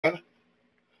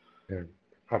Yeah.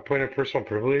 A point of personal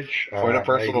privilege. Point of I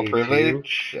personal need two,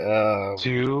 privilege.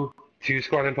 two, two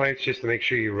squat and pints just to make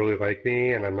sure you really like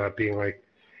me and I'm not being like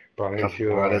brought Because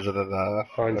into one a isn't enough.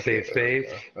 Okay, unsafe there we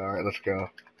space. go. All right, let's go.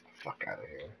 Fuck out of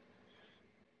here.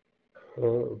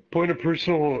 Point of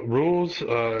personal rules.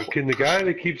 Can the guy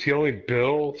that keeps yelling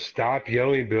Bill stop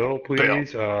yelling Bill, Bill.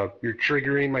 please? You're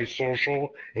triggering my social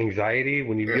anxiety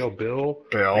when you Yes, yell Bill.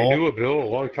 I Bill. knew a Bill a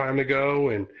long time ago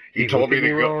and He he told looked me at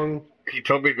to me go. wrong. He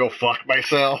told me to go fuck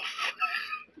myself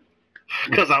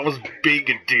because I was being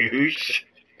a douche.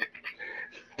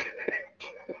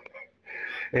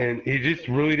 And he just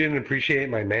really didn't appreciate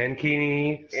my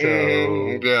mankini.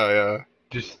 Mm, So yeah, yeah.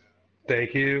 just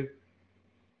thank you.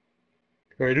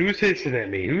 All right, who's hissing at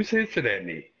me? Who's hissing at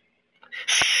me?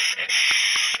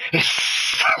 I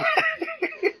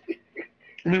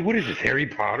mean, what is this, Harry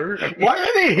Potter? I mean, Why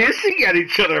are they hissing at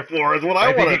each other for? Is what I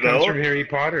I think want it to comes know. from Harry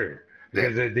Potter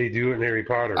because they do it in Harry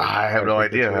Potter. I have I no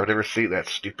think that's idea. what. I've never seen that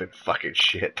stupid fucking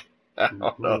shit. I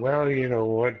don't know. Well, you know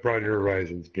what? Broaden your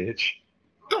horizons, bitch.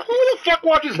 Who the fuck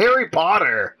watches Harry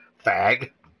Potter?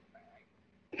 Fag.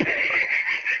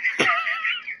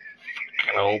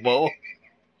 Homo.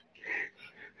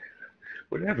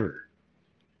 Whatever.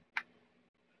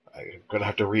 I'm gonna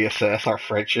have to reassess our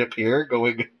friendship here,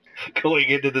 going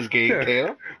into this game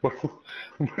camp,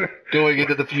 going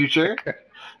into the future.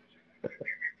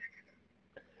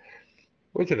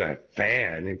 Wasn't a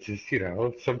fan. It's just,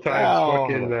 sometimes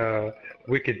fucking Oh,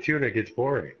 Wicked Tuna gets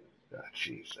boring.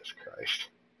 Jesus Christ,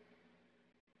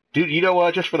 dude! You know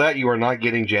what? Just for that, you are not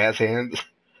getting jazz hands.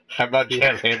 I'm not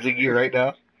Yeah. jazz handsing you right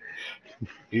now.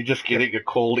 You're just getting a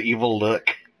cold, evil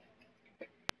look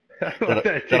I love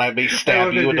that I may I stab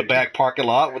love you in the that back parking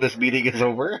lot when this meeting is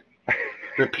over. I love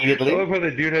Repeatedly. how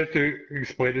the dude has to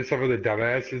explain to some of the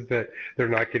dumbasses that they're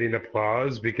not getting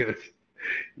applause because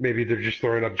maybe they're just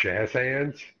throwing up jazz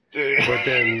hands. But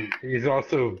then he's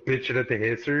also bitching at the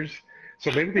hissers.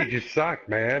 So maybe they just suck,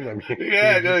 man. I mean, you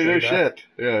Yeah, could just no say that. shit.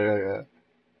 Yeah.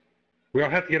 We all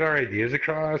have to get our ideas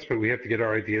across, but we have to get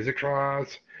our ideas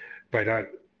across by not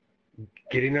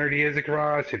getting our ideas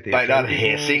across. If they By not offend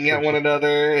people, hissing so at one just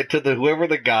another, and to the whoever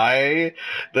the guy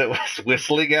that was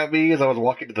whistling at me as I was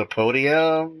walking to the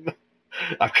podium.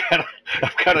 I'm kind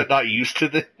of not used to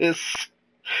this,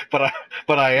 but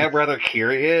I am rather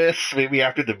curious. Maybe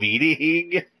after the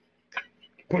meeting.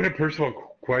 put a personal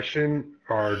question.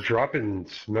 Are dropping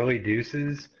smelly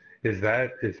deuces? Is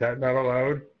that not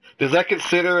allowed? Does that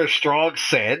consider a strong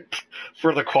scent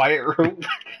for the quiet room?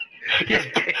 Yeah.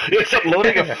 Is it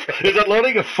loading a is it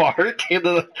loading a fart in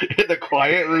the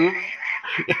quiet room?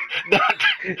 Not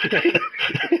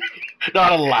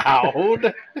not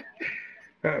allowed.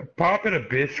 Popping a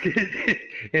biscuit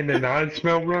in the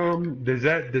non-smell room, does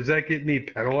that get me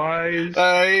penalized?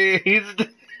 He's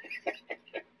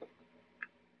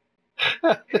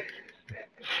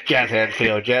jazz hands,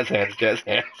 Theo. Jazz hands. Jazz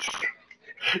hands.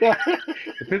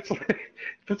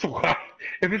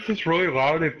 If it's just really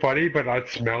loud and funny but not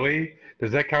smelly,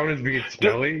 does that count as being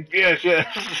smelly? Yes,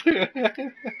 yes.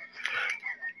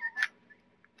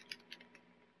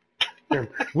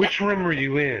 Which room were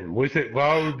you in? Was it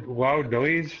loud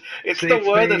noise? It's the Safe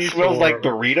one that space smells like or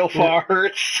burrito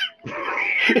farts.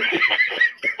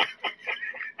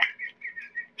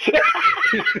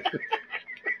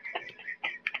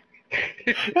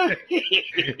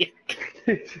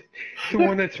 it's the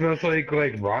one that smells like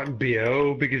rotten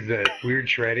BO because that weird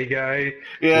shreddy guy was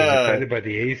Yeah. offended by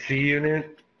the AC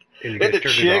unit and you And guys the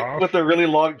turned it chick off? with the really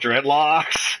long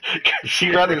dreadlocks.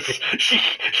 She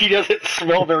doesn't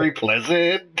smell very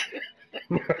pleasant.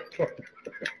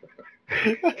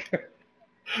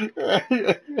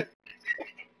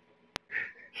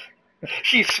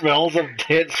 She smells of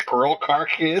dead squirrel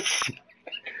carcass.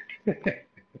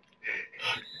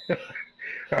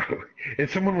 And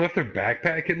someone left their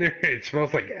backpack in there. It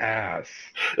smells like ass.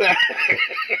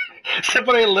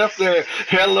 Somebody left their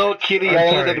Hello Kitty I'm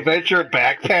Island sorry. Adventure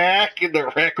backpack in the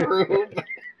rec room.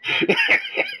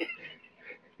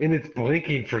 And it's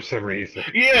blinking for some reason.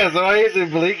 Yes, why is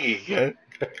it blinking?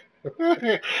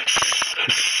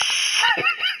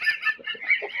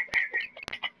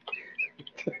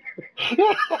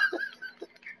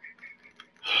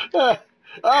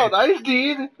 Oh, nice,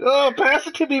 Dean. Oh, pass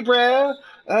it to me, Brad.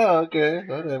 Oh, okay,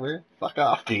 whatever. Fuck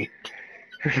off, Dean.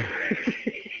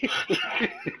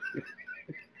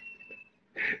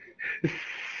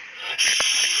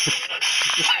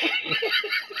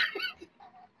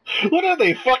 What are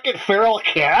they, fucking feral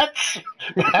cats?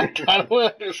 I don't I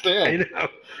understand. know,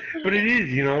 but it is.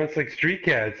 It's like street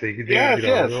cats. Yes,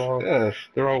 yes, they're all yes.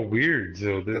 they're all weird.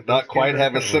 So Not those quite cats are have kind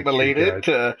of like street assimilated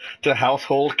cats. to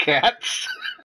household cats.